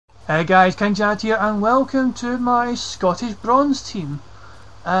Hey guys, King Jad here and welcome to my Scottish Bronze team.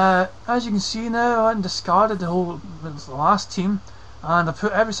 As you can see now, I went and discarded the last team and I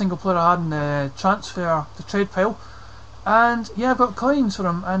put every single player I had in the the trade pile, and yeah, I've got coins for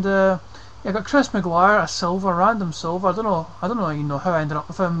him. And yeah, I got Chris Maguire, a silver, random silver. I don't know how I ended up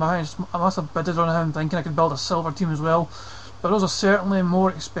with him. I must have bidded on him thinking I could build a silver team as well, but those are certainly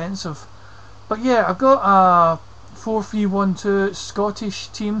more expensive. But yeah, I've got a 4-3-1-2 Scottish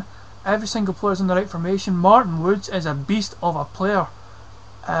team. Every single player is in the right formation. Martin Woods is a beast of a player.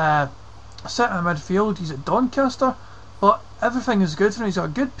 Sitting in midfield, he's a Doncaster, but everything is good for him. He's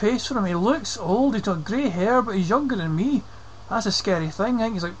got good pace for him. He looks old, he's got grey hair, but he's younger than me. That's a scary thing. I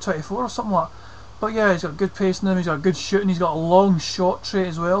think he's like 24 or something like that. But yeah, he's got good pace in him, he's got good shooting, he's got a long shot trait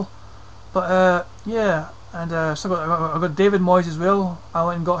as well. But yeah, and so I got David Moyes as well. I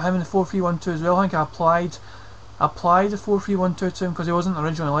went and got him in the 4-3-1-2 as well. I think I applied the 4-3-1-2 to him because he wasn't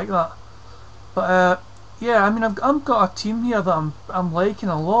originally like that. But yeah, I mean, I've got a team here that I'm liking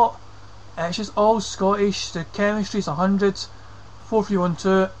a lot. It's just all Scottish. The chemistry's 100.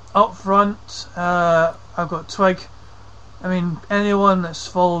 4-3-1-2 up front. I've got Twig. I mean, anyone that's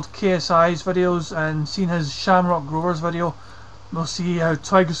followed KSI's videos and seen his Shamrock Rovers video will see how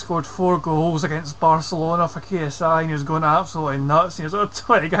Twig scored 4 goals against Barcelona for KSI and he was going absolutely nuts. He was like, "Oh,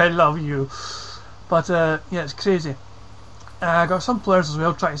 Twig, I love you." But yeah, it's crazy. I got some players as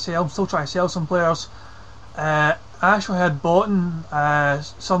well trying to sell. I'm still trying to sell some players. I actually had bought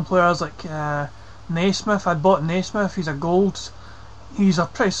some players like Naismith. I'd bought Naismith. He's a gold. He's a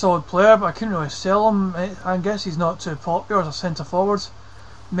pretty solid player, but I couldn't really sell him. I guess he's not too popular as a centre forward.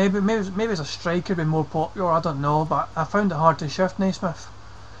 Maybe as a striker, he'd be more popular. I don't know, but I found it hard to shift Naismith.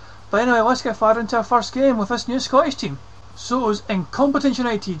 But anyway, let's get far into our first game with this new Scottish team. So it was Incompetence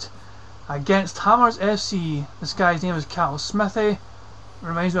United against Hammers FC. This guy's name is Cal Smithy.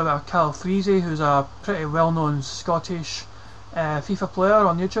 Reminds me of Cal Freezy, who's a pretty well-known Scottish FIFA player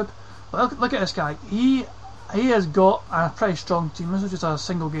on YouTube. But look at this guy. He has got a pretty strong team. This is just a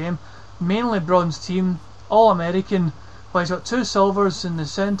single game, mainly bronze team, all American. But he's got 2 silvers in the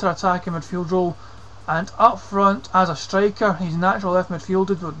centre attacking midfield role, and up front as a striker, he's natural left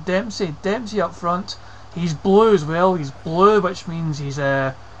midfielder with Dempsey up front. He's blue as well. He's blue, which means he's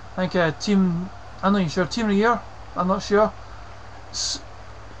I think team. I'm not even sure. Team of the year. I'm not sure.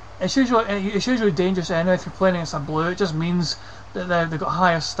 It's usually dangerous anyway if you're playing against a blue. It just means that they've got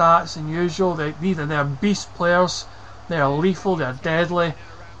higher stats than usual. They're beast players. They are lethal. They are deadly.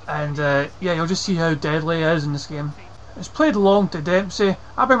 And yeah, you'll just see how deadly he is in this game. It's played long to Dempsey.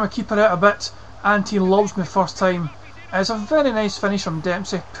 I bring my keeper out a bit, and he lobs me first time. It's a very nice finish from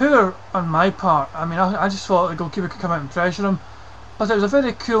Dempsey. Poor on my part. I mean, I just thought the goalkeeper could come out and pressure him. But it was a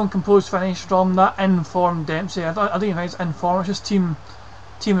very cool and composed finish from that informed Dempsey. I don't even think it's informed, it's just team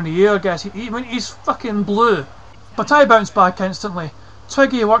of the year, I guess. He's fucking blue. But I bounce back instantly.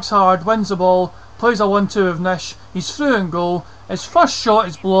 Twiggy works hard, wins the ball, plays a 1-2 with Nish. He's through in goal. His first shot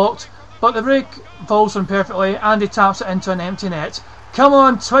is blocked, but the break falls on perfectly and he taps it into an empty net. Come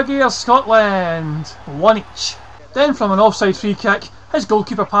on, Twiggy of Scotland! 1 each. Then from an offside free kick, his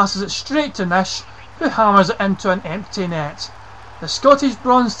goalkeeper passes it straight to Nish, who hammers it into an empty net. The Scottish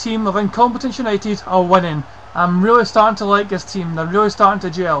Bronze team of Incompetence United are winning. I'm really starting to like this team, they're really starting to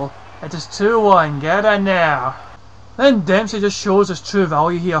gel. It is 2-1, get in there. Then Dempsey just shows his true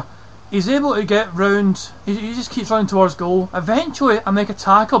value here. He's able to get round, he just keeps running towards goal. Eventually I make a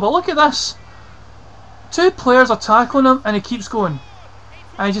tackle, but look at this. 2 players are tackling him and he keeps going.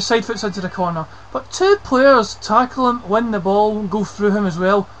 And he just side foots into the corner. But 2 players tackle him, win the ball, go through him as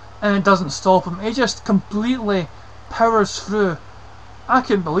well, and it doesn't stop him. He just completely powers through. I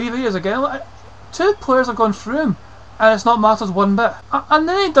couldn't believe he is again. 2 players have gone through him and it's not mattered one bit. And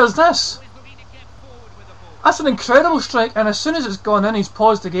then he does this. That's an incredible strike, and as soon as it's gone in he's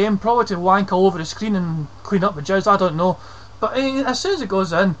paused the game, probably to wank all over the screen and clean up the jizz, I don't know. But as soon as it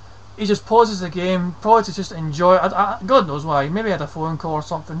goes in, he just pauses the game, probably to just enjoy it. God knows why, maybe he had a phone call or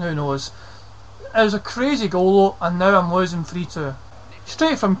something, who knows. It was a crazy goal though, and now I'm losing 3-2.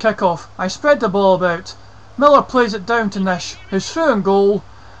 Straight from kick-off, I spread the ball about. Miller plays it down to Nish, who's through in goal,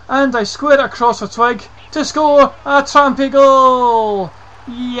 and I square it across for Twig to score a trampy goal!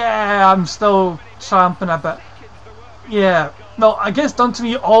 Yeah, I'm still tramping a bit. Yeah, well, it gets done to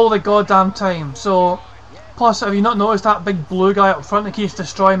me all the goddamn time, so... Plus, have you not noticed that big blue guy up front that keeps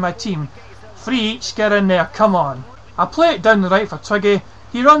destroying my team? 3 each, get in there, come on. I play it down the right for Twiggy,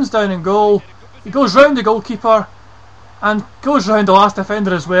 he runs down in goal, he goes round the goalkeeper, and goes round the last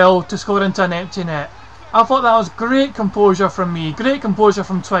defender as well to score into an empty net. I thought that was great composure from me, great composure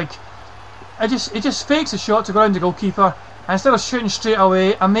from Twig. It just fakes a shot to go round the goalkeeper, And instead of shooting straight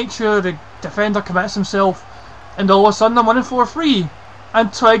away, I make sure the defender commits himself, and all of a sudden I'm winning 4-3.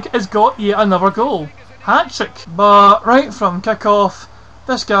 And Twig has got yet another goal. Hat-trick. But right from kick-off,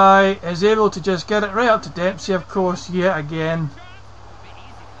 this guy is able to just get it right up to Dempsey, of course, yet again.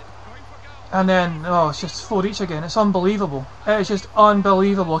 And then, oh, it's just 4 each again. It's unbelievable. It is just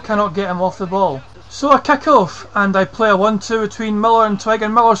unbelievable. I cannot get him off the ball. So I kick off, and I play a 1-2 between Miller and Twig,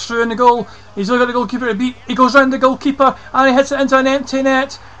 and Miller's through in the goal. He's looking at the goalkeeper to beat. He goes round the goalkeeper, and he hits it into an empty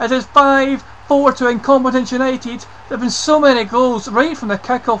net. It is 5-4 to Incompetence United. There have been so many goals right from the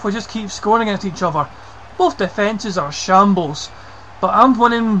kick-off. We just keep scoring against each other. Both defences are shambles. But I'm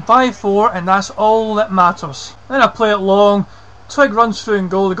winning 5-4, and that's all that matters. Then I play it long. Twig runs through in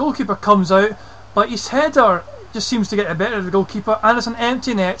goal. The goalkeeper comes out, but his header just seems to get the better of the goalkeeper, and it's an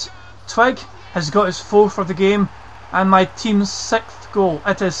empty net. Twig has got his 4th of the game, and my team's 6th goal.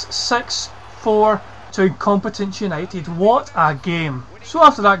 It is 6-4 to Incompetence United. What a game. So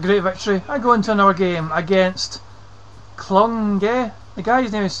after that great victory, I go into another game against Klunge. The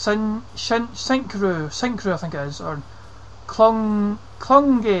guy's name is Syncru, I think it is, or Klunge.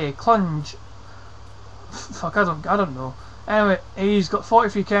 Fuck, I don't know. Anyway, he's got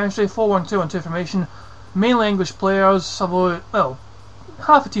 43 chemistry, 4-1-2-1-2 formation, mainly English players, although, well,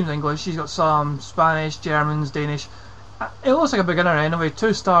 half the team's English. He's got some Spanish, Germans, Danish. It looks like a beginner anyway,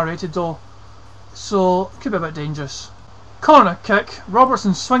 2-star rated though, so could be a bit dangerous. Corner kick,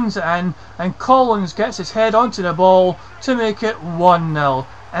 Robertson swings it in, and Collins gets his head onto the ball to make it 1-0.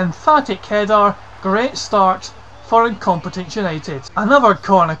 Emphatic header, great start for Incompetence United. Another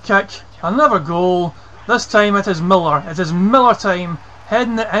corner kick, another goal. This time it is Miller. It is Miller time,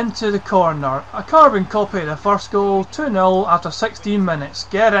 heading it into the corner. A carbon copy of the first goal, 2-0 after 16 minutes.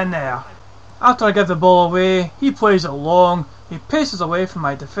 Get in there. After I give the ball away, he plays it long. He paces away from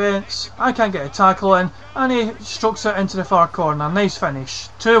my defence. I can't get a tackle in, and he strokes it into the far corner. Nice finish.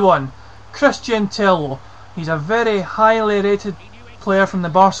 2-1. Christian Tello. He's a very highly rated player from the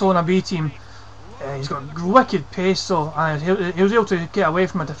Barcelona B team. He's got wicked pace though, and he was able to get away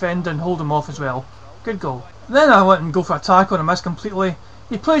from a defender and hold him off as well. Good goal. Then I went and go for a tackle and missed completely.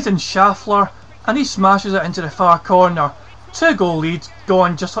 He plays in Schaffler, and he smashes it into the far corner. 2-goal lead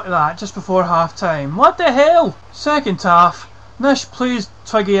gone just like that, just before half time. What the hell? Second half, Nish plays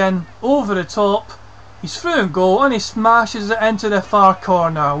Twiggy in over the top. He's through in goal, and he smashes it into the far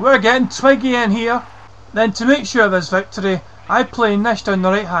corner. We're getting Twiggy in here. Then to make sure of his victory, I play Nish down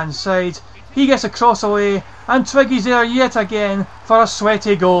the right hand side. He gets a cross away, and Twiggy's there yet again for a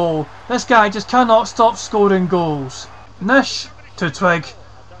sweaty goal. This guy just cannot stop scoring goals. Nish to Twig,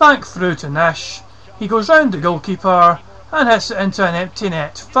 back through to Nish. He goes round the goalkeeper and hits it into an empty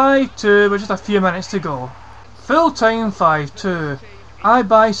net. 5-2 with just a few minutes to go. Full time 5-2. I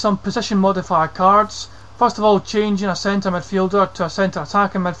buy some position modifier cards. First of all, changing a centre midfielder to a centre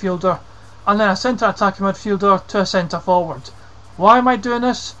attacking midfielder, and then a centre attacking midfielder to a centre forward. Why am I doing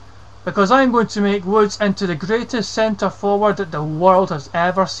this? Because I'm going to make Woods into the greatest centre forward that the world has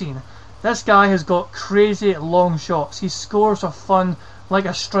ever seen. This guy has got crazy long shots. He scores for fun like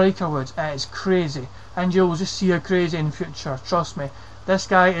a striker would. It is crazy, and you'll just see how crazy in the future. Trust me, this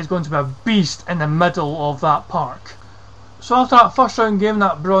guy is going to be a beast in the middle of that park. So after that first round game,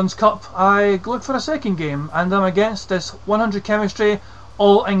 that Bronze Cup, I look for a second game, and I'm against this 100 chemistry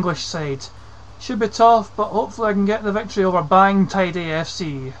all English side. Should be tough, but hopefully I can get the victory over Bang Tidy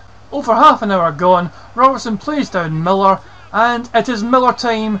FC. Over half an hour gone, Robertson plays down Miller, and it is Miller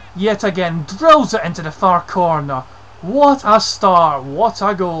time yet again. Drills it into the far corner. What a start, what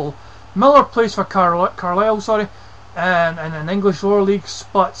a goal. Miller plays for Carlisle, in an English lower leagues,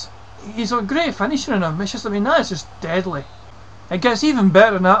 but he's a great finisher in him. It's just, that is just deadly. It gets even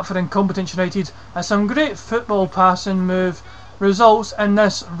better than that for Incompetence United, as some great football passing move results in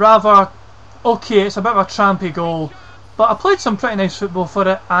this rather, okay, it's a bit of a trampy goal, but I played some pretty nice football for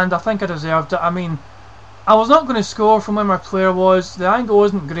it, and I think I deserved it. I was not going to score from where my player was, the angle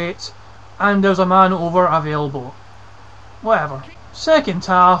wasn't great, and there was a man over available. Whatever. Second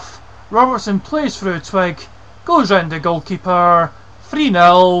half, Robertson plays through Twig, goes round the goalkeeper,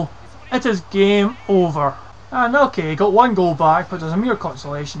 3-0, it is game over. And okay, got one goal back, but there's a mere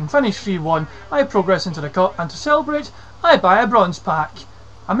consolation. Finish 3-1, I progress into the cup, and to celebrate, I buy a bronze pack.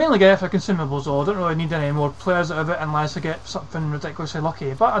 I mainly get it for consumables though. I don't really need any more players out of it unless I get something ridiculously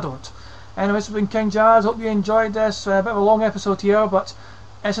lucky, but I don't. Anyways, it's been King Jazz, hope you enjoyed this. A bit of a long episode here, but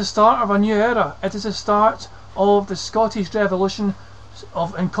it's the start of a new era. It is the start of the Scottish Revolution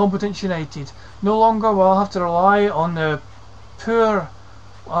of Incompetence United. No longer will I have to rely on the poor...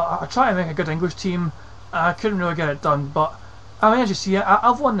 I try to make a good English team, I couldn't really get it done, but as you see,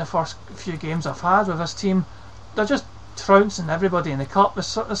 I've won the first few games I've had with this team. They're just trouncing everybody in the cup.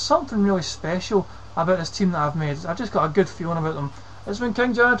 There's something really special about this team that I've made. I've just got a good feeling about them. It's been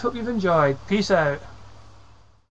King Jad, hope you've enjoyed. Peace out.